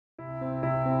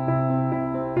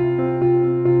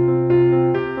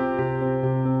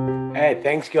Hey,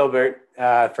 thanks, Gilbert,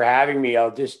 for having me.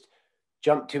 I'll just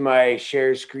jump to my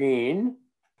share screen.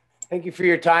 Thank you for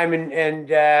your time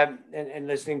and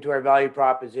listening to our value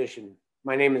proposition.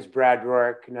 My name is Brad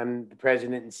Rourke, and I'm the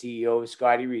president and CEO of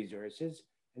Scottie Resources,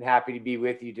 and happy to be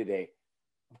with you today.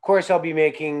 Of course, I'll be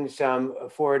making some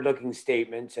forward-looking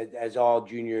statements, as all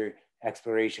junior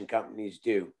exploration companies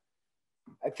do.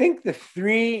 I think the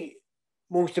three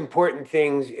most important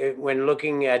things when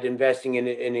looking at investing in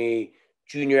a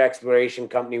junior exploration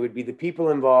company would be the people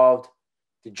involved,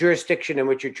 the jurisdiction in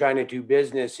which you're trying to do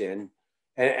business in,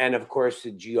 and of course,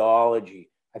 the geology.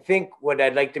 I think what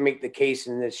I'd like to make the case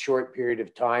in this short period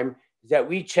of time is that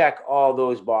we check all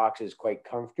those boxes quite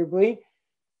comfortably.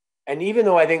 And even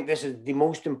though I think this is the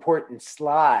most important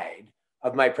slide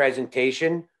of my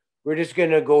presentation, we're just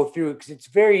going to go through because it's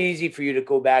very easy for you to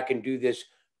go back and do this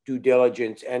due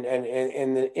diligence. And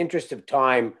in the interest of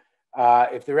time,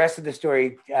 if the rest of the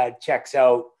story checks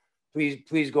out,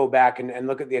 please go back and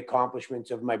look at the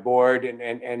accomplishments of my board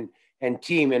and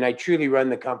team. And I truly run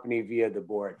the company via the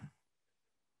board.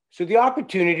 So the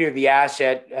opportunity or the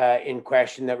asset in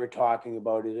question that we're talking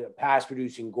about is a past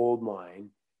producing gold mine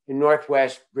in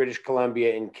Northwest British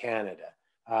Columbia in Canada,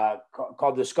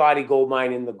 called the Scottie Gold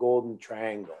Mine in the Golden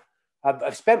Triangle.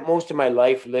 I've spent most of my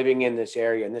life living in this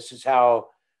area, and this is how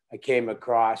I came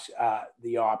across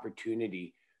the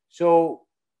opportunity. So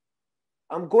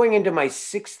I'm going into my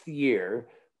 6th year,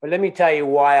 but let me tell you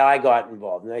why I got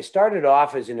involved. And I started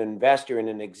off as an investor in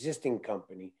an existing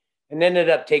company and ended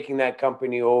up taking that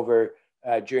company over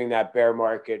during that bear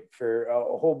market for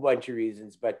a whole bunch of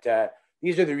reasons. But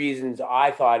these are the reasons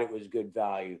I thought it was good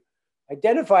value.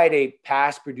 Identified a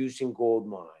past producing gold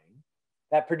mine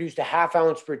that produced a ½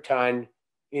 ounce per ton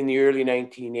in the early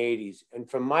 1980s.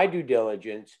 And from my due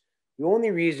diligence, the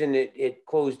only reason it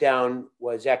closed down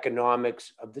was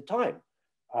economics of the time.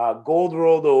 Gold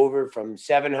rolled over from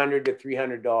 $700 to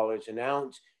 $300 an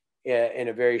ounce in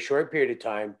a very short period of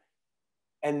time.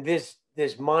 And this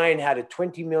mine had a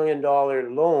 $20 million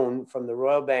loan from the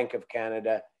Royal Bank of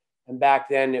Canada. And back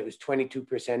then it was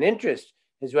 22% interest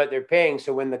is what they're paying.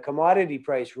 So when the commodity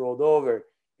price rolled over,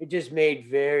 it just made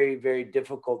very, very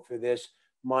difficult for this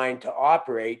mine to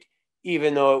operate,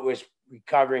 even though it was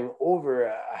recovering over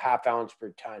a ½ ounce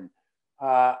per ton.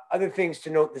 Other things to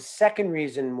note, the second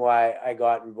reason why I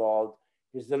got involved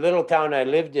is the little town I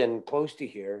lived in close to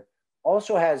here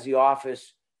also has the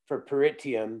office for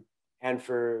Peritium and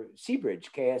for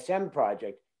Seabridge, KSM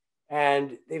project.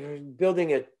 And they were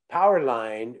building a power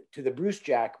line to the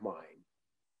Brucejack mine.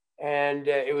 And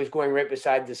it was going right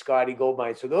beside the Scottie Gold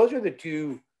Mine. So those are the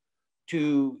two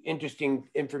interesting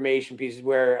information pieces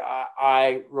where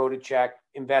I wrote a check,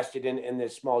 invested in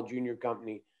this small junior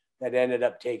company that ended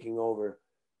up taking over.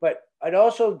 But I'd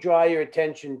also draw your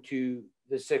attention to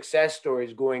the success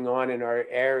stories going on in our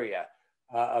area.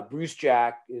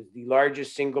 Brucejack is the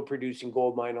largest single producing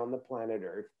gold mine on the planet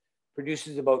Earth,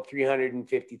 produces about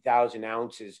 350,000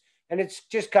 ounces, and it's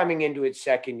just coming into its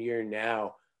 2nd year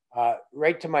now.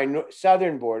 Right to my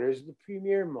southern border is the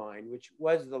Premier Mine, which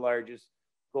was the largest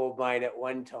gold mine at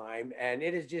one time, and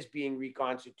it is just being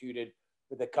reconstituted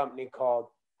with a company called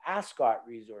SCOT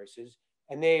Resources,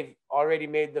 and they've already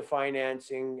made the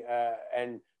financing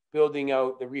and building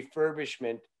out the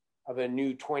refurbishment of a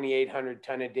new 2,800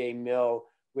 ton a day mill,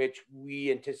 which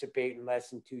we anticipate in less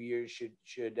than 2 years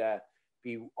should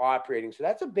be operating. So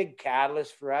that's a big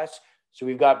catalyst for us. So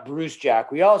we've got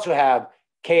Brucejack. We also have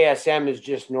KSM is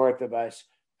just north of us,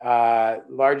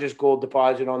 largest gold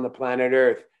deposit on the planet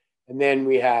Earth. And then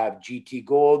we have GT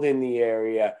Gold in the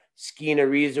area, Scottie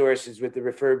Resources with the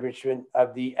refurbishment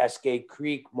of the Eskay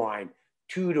Creek mine,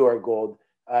 Tudor Gold,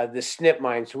 the Snip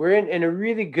mine. So we're in a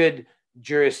really good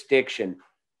jurisdiction.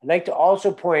 I'd like to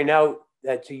also point out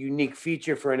that's a unique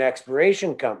feature for an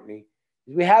exploration company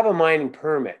is we have a mining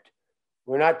permit.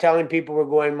 We're not telling people we're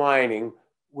going mining.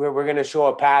 We're going to show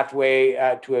a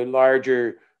pathway to a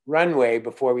larger runway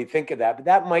before we think of that. But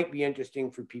that might be interesting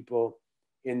for people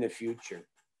in the future.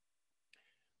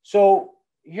 So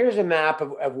here's a map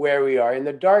of where we are. In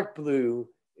the dark blue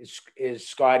is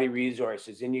Scottie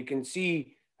Resources. And you can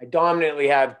see I dominantly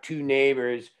have 2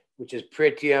 neighbors, which is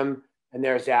Peritium and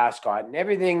there's Ascot. And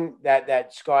everything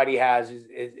that Scottie has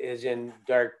is in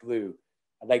dark blue.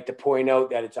 I'd like to point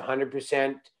out that it's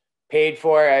 100% paid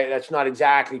for. That's not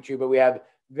exactly true, but we have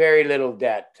very little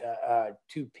debt,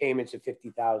 2 payments of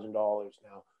 $50,000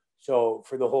 now. So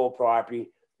for the whole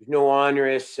property, there's no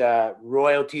onerous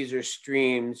royalties or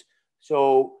streams.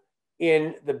 So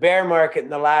in the bear market in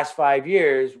the last 5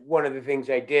 years, one of the things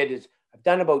I did is I've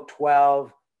done about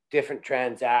 12 different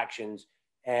transactions.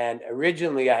 And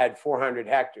originally I had 400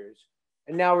 hectares.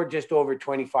 And now we're just over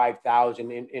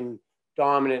 25,000 in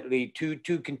dominantly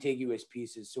two contiguous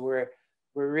pieces. So we're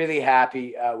really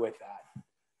happy with that.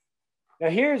 Now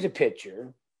here's a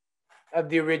picture of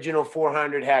the original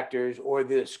 400 hectares or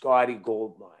the Scottie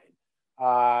Gold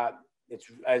Mine. It's,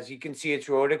 as you can see, it's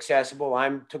road accessible. I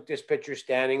took this picture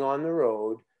standing on the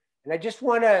road. And I just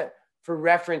want to, for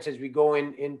reference, as we go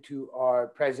into our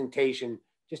presentation,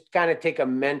 just kind of take a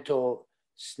mental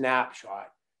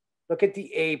snapshot. Look at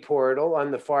the A portal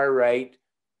on the far right.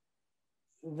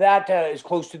 That is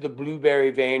close to the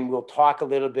Blueberry vein. We'll talk a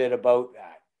little bit about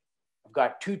that. I've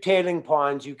got two tailing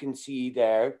ponds you can see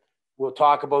there. We'll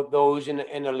talk about those in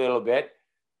a little bit.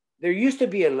 There used to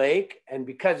be a lake, and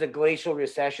because of glacial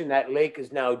recession, that lake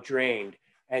is now drained.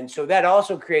 And so that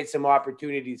also creates some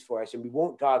opportunities for us, and we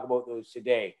won't talk about those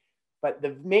today. But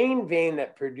the main vein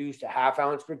that produced a 1/2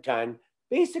 ounce per ton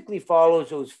basically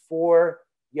follows those 4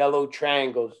 yellow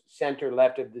triangles center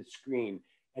left of the screen.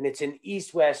 And it's an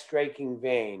east-west striking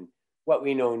vein. What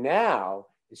we know now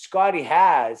is Scottie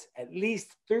has at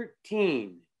least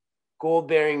 13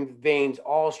 gold-bearing veins,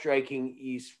 all striking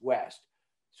east-west.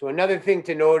 So another thing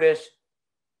to notice,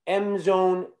 M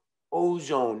zone, O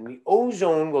zone. The O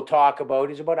zone we'll talk about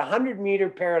is about a 100-meter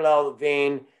parallel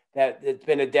vein that's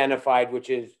been identified, which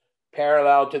is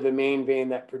parallel to the main vein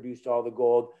that produced all the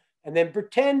gold. And then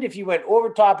pretend if you went over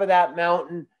top of that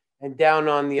mountain and down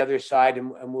on the other side,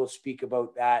 and we'll speak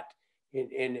about that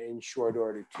in short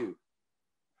order too.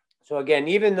 So again,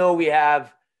 even though we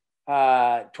have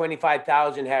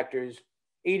 25,000 hectares,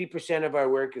 80% of our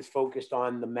work is focused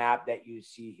on the map that you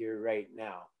see here right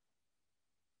now.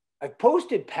 I've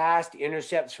posted past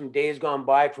intercepts from days gone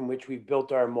by from which we've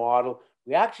built our model.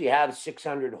 We actually have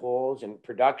 600 holes and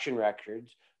production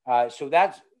records. So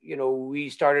that's, you know, we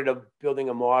started building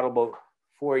a model about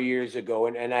 4 years ago,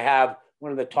 and I have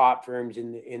one of the top firms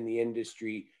in the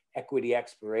industry, Equity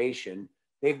Exploration.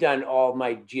 They've done all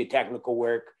my geotechnical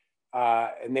work,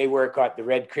 and they work at the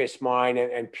Red Chris mine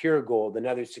and Pure Gold,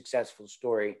 another successful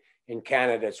story in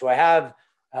Canada. So I have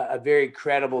a very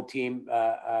credible team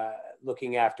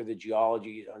looking after the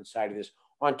geology on side of this,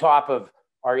 on top of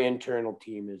our internal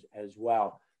team as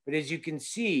well. But as you can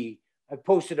see, I've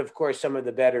posted, of course, some of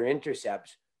the better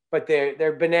intercepts, but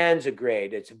they're bonanza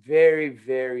grade. It's very,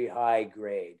 very high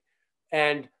grade.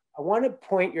 And I want to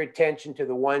point your attention to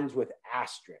the ones with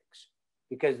asterisks,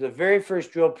 because the very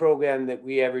first drill program that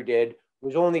we ever did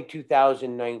was only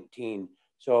 2019.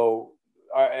 So,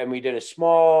 and we did a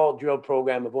small drill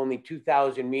program of only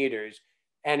 2,000 meters,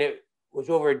 and it was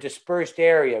over a dispersed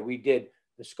area. We did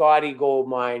the Scottie Gold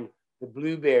Mine, the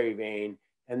Blueberry vein,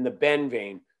 and the Ben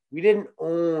vein. We didn't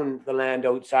own the land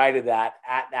outside of that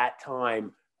at that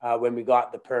time when we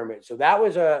got the permit. So that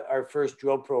was our first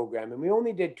drill program. And we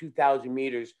only did 2,000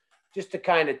 meters just to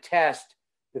kind of test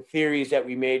the theories that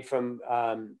we made from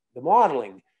the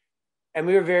modeling. And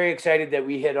we were very excited that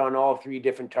we hit on all 3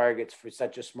 different targets for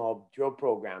such a small drill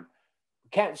program. We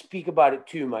can't speak about it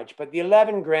too much, but the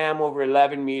 11 gram over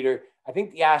 11 meter, I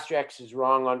think the asterisk is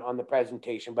wrong on the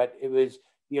presentation, but it was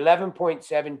the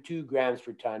 11.72 grams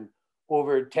per ton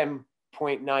over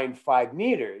 10.95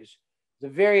 meters. It's a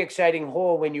very exciting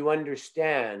hole when you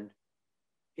understand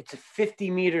it's a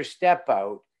 50-meter step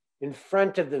out in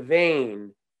front of the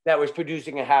vein that was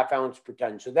producing a 1/2 ounce per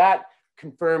ton. So that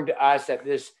confirmed to us that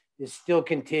this is still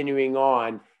continuing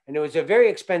on. And it was a very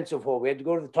expensive hole. We had to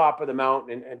go to the top of the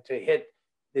mountain and to hit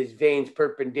these veins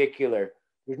perpendicular.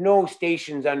 There's no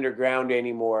stations underground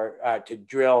anymore to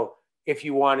drill if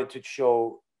you wanted to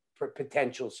show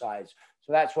potential size.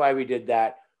 So that's why we did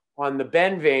that. On the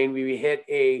Ben vein, we hit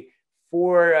a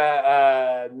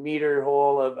 4 meter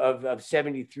hole of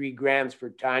 73 grams per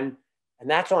ton. And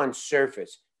that's on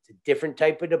surface. It's a different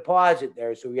type of deposit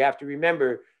there. So we have to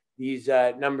remember these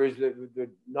numbers, they're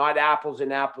not apples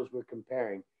and apples we're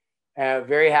comparing.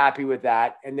 Very happy with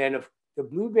that. And then of the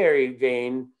Blueberry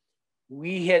vein,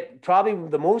 we hit probably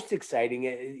the most exciting,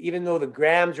 even though the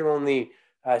grams are only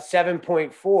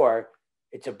 7.4,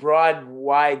 it's a broad,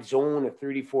 wide zone of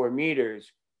 34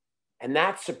 meters. And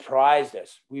that surprised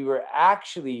us. We were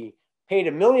actually paid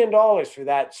 $1 million for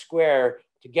that square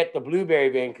to get the Blueberry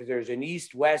vein, because there's an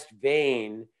east-west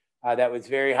vein that was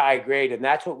very high grade. And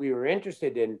that's what we were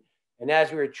interested in. And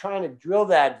as we were trying to drill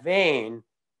that vein,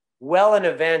 well in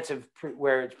advance of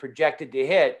where it's projected to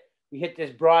hit, we hit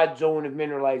this broad zone of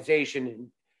mineralization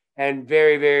and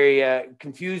very, very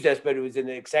confused us, but it was an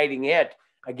exciting hit,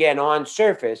 again, on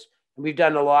surface. And we've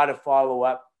done a lot of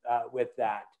follow-up with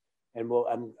that. And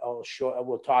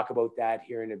we'll talk about that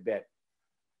here in a bit.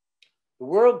 The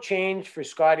world changed for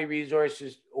Scottie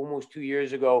Resources almost 2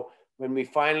 years ago when we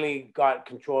finally got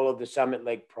control of the Summit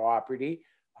Lake property.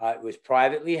 It was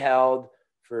privately held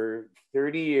for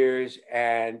 30 years,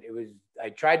 and I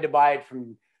tried to buy it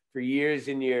for years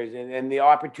and years, and the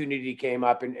opportunity came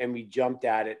up, and we jumped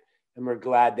at it, and we're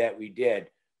glad that we did.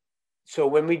 So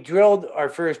when we drilled our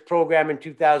first program in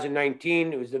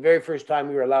 2019, it was the very first time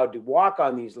we were allowed to walk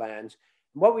on these lands.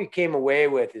 And what we came away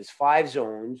with is 5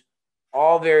 zones,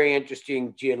 all very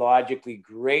interesting geologically,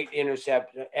 great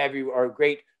intercept or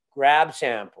great grab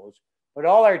samples. But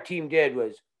all our team did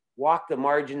was walk the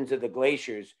margins of the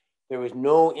glaciers. There was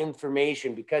no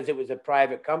information because it was a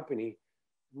private company.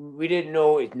 We didn't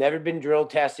know, it's never been drill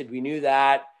tested. We knew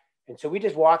that. And so we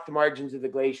just walked the margins of the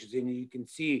glaciers, and you can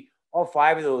see all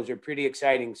 5 of those are pretty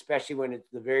exciting, especially when it's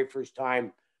the very first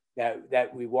time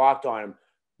that we walked on them.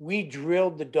 We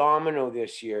drilled the Domino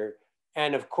this year.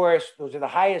 And of course, those are the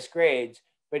highest grades,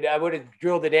 but I would have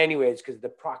drilled it anyways because the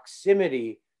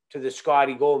proximity to the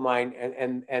Scottie Gold Mine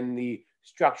and the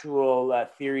structural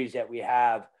theories that we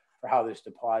have for how this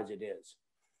deposit is.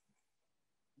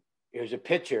 Here's a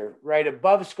picture right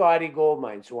above Scottie Gold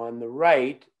Mine. So on the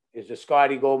right is the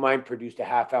Scottie Gold Mine, produced a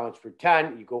 1/2 ounce per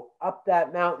ton. You go up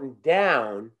that mountain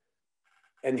down,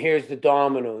 and here's the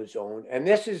Domino zone. And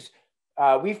this is,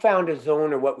 we found a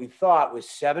zone, or what we thought was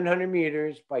 700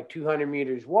 meters by 200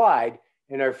 meters wide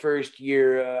in our first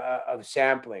year of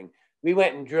sampling. We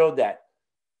went and drilled that.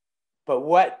 But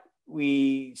what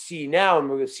we see now, and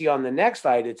we're going to see on the next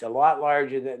slide, it's a lot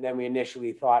larger than we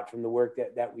initially thought from the work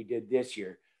that we did this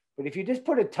year. But if you just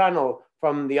put a tunnel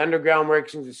from the underground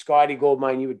workings of Scottie Gold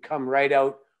Mine, you would come right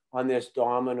out on this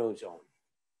Domino zone.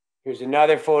 Here's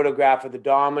another photograph of the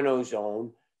Domino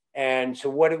zone. And so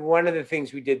one of the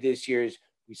things we did this year is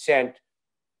we sent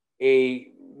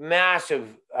a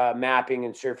massive mapping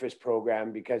and surface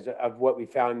program because of what we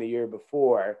found the year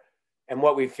before. And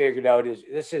what we figured out is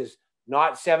this is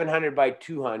not 700 by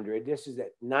 200. This is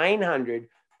at 900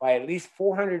 by at least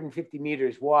 450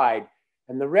 meters wide.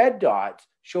 And the red dots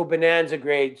show bonanza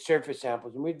grade surface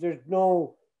samples. And there's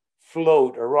no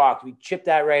float or rock. We chip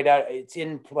that right out. It's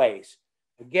in place.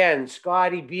 Again,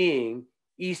 Scottie being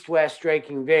east-west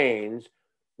striking veins,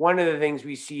 one of the things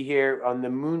we see here on the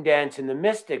Moon Dance and the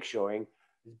Mystic showing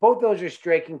is both those are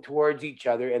striking towards each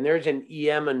other, and there's an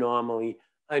EM anomaly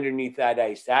underneath that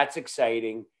ice. That's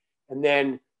exciting. And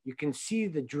then you can see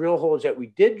the drill holes that we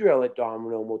did drill at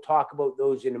Domino, and we'll talk about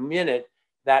those in a minute.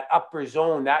 That upper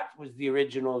zone, that was the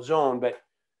original zone, but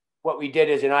what we did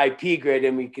is an IP grid,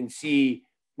 and we can see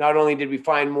not only did we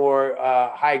find more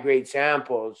high-grade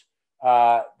samples,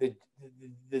 the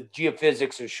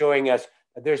geophysics are showing us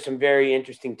that there's some very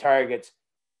interesting targets,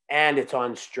 and it's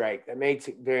on strike. That makes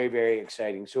it very, very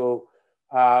exciting. So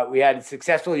we had a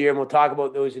successful year, and we'll talk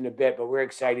about those in a bit, but we're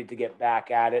excited to get back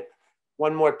at it.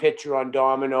 One more picture on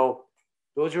Domino.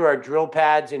 Those are our drill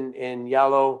pads in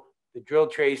yellow. The drill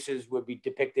traces would be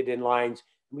depicted in lines.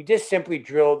 We just simply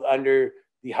drilled under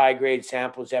the high-grade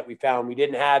samples that we found. We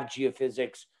didn't have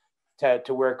geophysics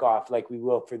to work off like we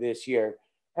will for this year.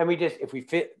 And we just, if we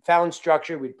found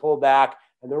structure, we'd pull back,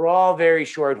 and they're all very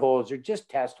short holes. They're just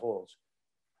test holes.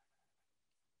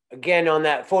 Again, on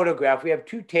that photograph, we have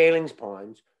 2 tailings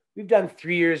ponds. We've done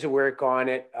 3 years of work on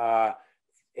it.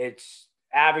 It's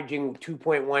averaging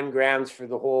 2.1 grams for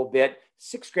the whole bit,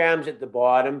 6 grams at the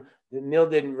bottom. The mill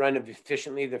didn't run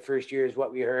efficiently the first year is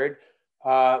what we heard.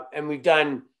 And we've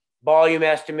done volume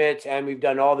estimates, and we've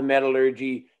done all the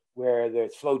metallurgy where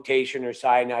there's flotation or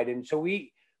cyanide. And so we're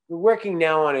working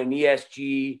now on an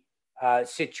ESG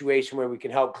situation where we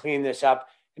can help clean this up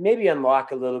and maybe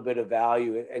unlock a little bit of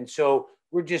value. And so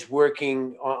we're just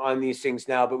working on these things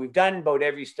now, but we've done about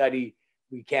every study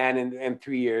we can in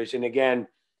 3 years. And again,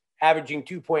 averaging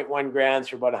 2.1 grams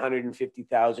for about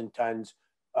 150,000 tons.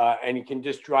 And you can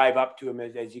just drive up to them,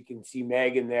 as you can see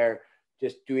Megan there,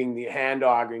 just doing the hand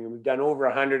augering. And we've done over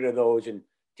 100 of those and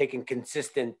taken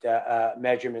consistent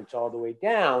measurements all the way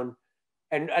down.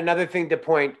 And another thing to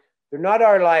point, they're not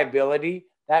our liability.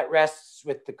 That rests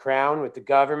with the Crown, with the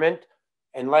government,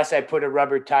 unless I put a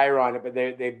rubber tire on it. But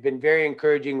they've been very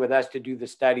encouraging with us to do the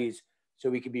studies so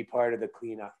we can be part of the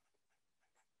cleanup.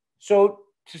 So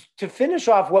to finish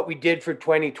off what we did for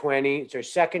 2020, it's our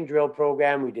second drill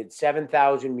program. We did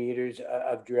 7,000 meters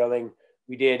of drilling.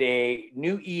 We did a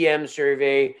new EM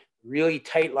survey, really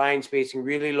tight line spacing,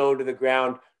 really low to the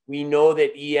ground. We know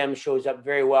that EM shows up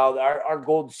very well. Our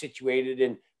gold is situated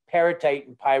in peritite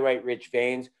and pyrite-rich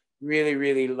veins. Really,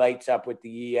 really lights up with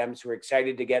the EM. So we're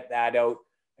excited to get that out.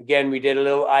 Again, we did a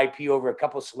little IP over a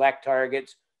couple select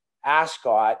targets.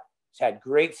 SCOT has had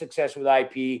great success with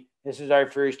IP. This is our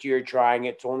first year trying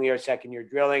it. It's only our second year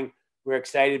drilling. We're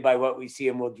excited by what we see,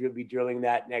 and we'll be drilling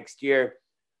that next year.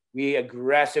 We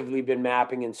aggressively been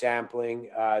mapping and sampling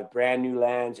brand new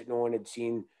lands that no one had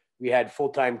seen. We had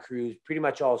full-time crews pretty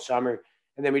much all summer.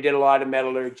 And then we did a lot of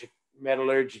metallurgy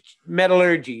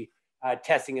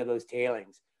testing of those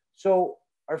tailings. So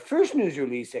our first news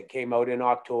release that came out in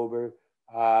October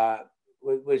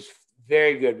was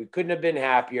very good. We couldn't have been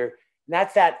happier. And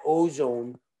that's that O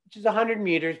zone, which is 100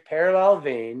 meters parallel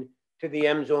vein to the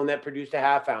M zone that produced a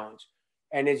half ounce.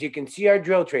 And as you can see our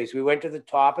drill trace, we went to the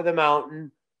top of the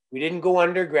mountain. We didn't go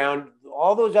underground.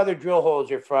 All those other drill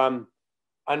holes are from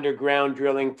underground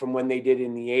drilling from when they did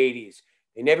in the 80s.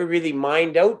 They never really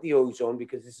mined out the O zone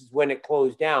because this is when it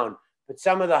closed down. But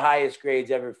some of the highest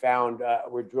grades ever found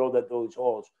were drilled at those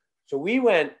holes. So we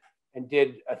went and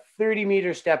did a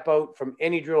 30-meter step out from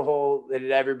any drill hole that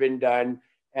had ever been done.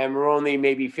 And we're only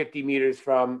maybe 50 meters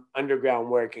from underground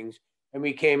workings. And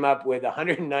we came up with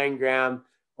 109 gram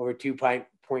over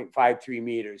 2.53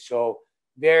 meters. So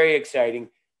very exciting.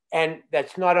 And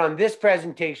that's not on this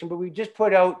presentation, but we just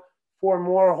put out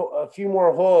a few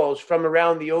more holes from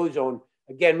around the O zone.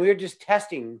 Again, we were just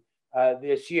testing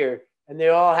this year, and they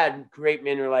all had great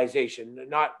mineralization.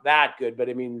 Not that good, but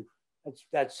I mean,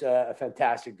 that's a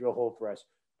fantastic drill hole for us.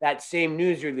 That same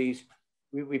news release,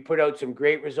 we put out some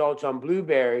great results on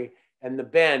Blueberry and the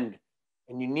Bend,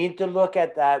 and you need to look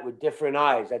at that with different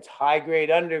eyes. That's high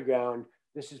grade underground.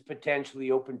 This is potentially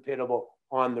open pittable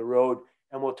on the road,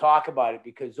 and we'll talk about it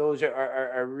because those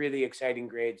are really exciting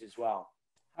grades as well.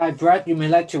 Hi, Brett, you may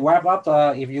like to wrap up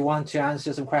if you want to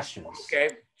answer some questions.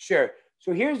 Okay, sure.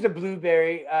 So here's the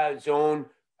Blueberry zone.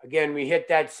 Again, we hit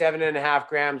that 7.5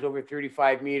 grams over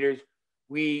 35 meters.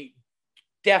 We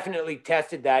definitely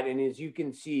tested that. And as you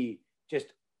can see, just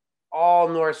all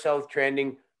north-south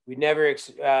trending. We never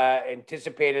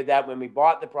anticipated that when we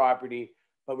bought the property,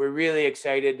 but we're really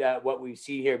excited what we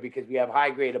see here because we have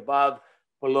high grade above,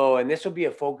 below, and this will be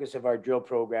a focus of our drill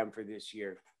program for this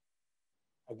year.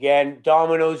 Again,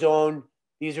 Domino Zone,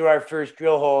 these are our first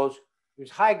drill holes.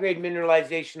 There's high-grade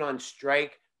mineralization on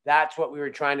strike. That's what we were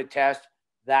trying to test.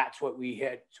 That's what we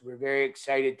hit. So we're very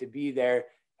excited to be there.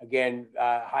 Again,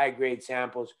 high-grade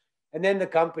samples. And then the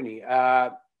company.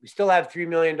 We still have $3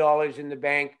 million in the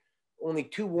bank. Only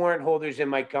 2 warrant holders in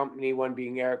my company, one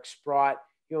being Eric Sprott.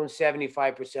 He owns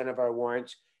 75% of our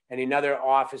warrants. And another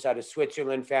office out of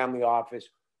Switzerland, family office,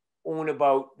 own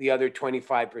about the other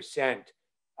 25%.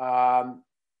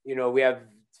 You know, we have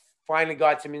finally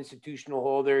got some institutional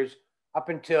holders. Up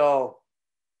until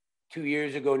 2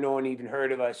 years ago, no one even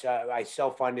heard of us. I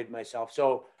self-funded myself.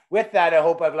 So with that, I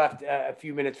hope I've left a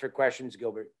few minutes for questions,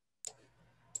 Gilbert.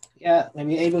 Yeah,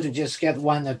 maybe able to just get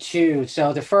 1 or 2.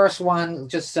 So the first one,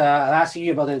 just asking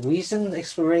you about the recent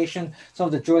exploration, some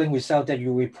of the drilling results that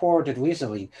you reported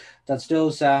recently. Does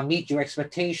those meet your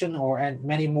expectation, or and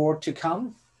many more to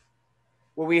come?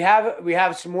 Well, we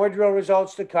have some more drill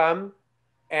results to come,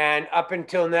 and up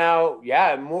until now,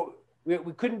 yeah,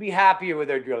 we couldn't be happier with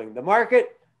our drilling. The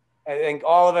market, I think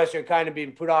all of us are kind of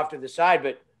being put off to the side,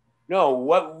 but no,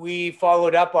 what we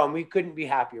followed up on, we couldn't be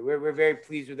happier. We're very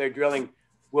pleased with our drilling.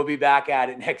 We'll be back at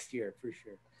it next year for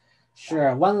sure.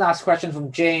 Sure. One last question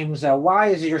from James. Why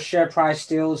is your share price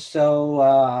still so,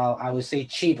 I would say,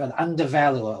 cheap and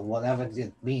undervalued, or whatever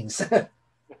it means?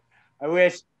 I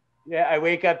wish. Yeah, I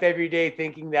wake up every day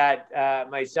thinking that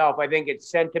myself. I think it's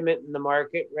sentiment in the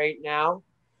market right now.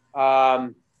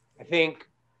 I think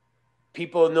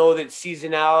people know that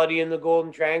seasonality in the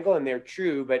Golden Triangle, and they're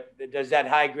true, but does that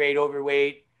high grade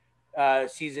overweight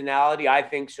seasonality? I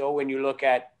think so. When you look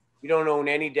at, you don't own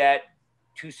any debt,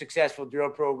 2 successful drill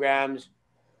programs,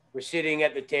 we're sitting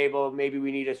at the table. Maybe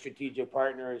we need a strategic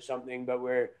partner or something, but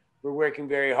we're working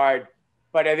very hard.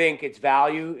 But I think it's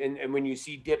value, and when you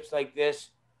see dips like this,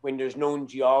 when there's known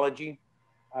geology,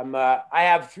 I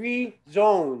have 3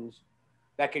 zones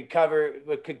that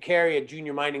could carry a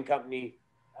junior mining company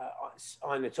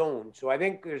on its own. So I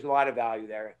think there's a lot of value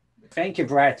there. Thank you,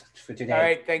 Brett, for today. All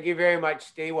right. Thank you very much.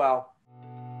 Stay well.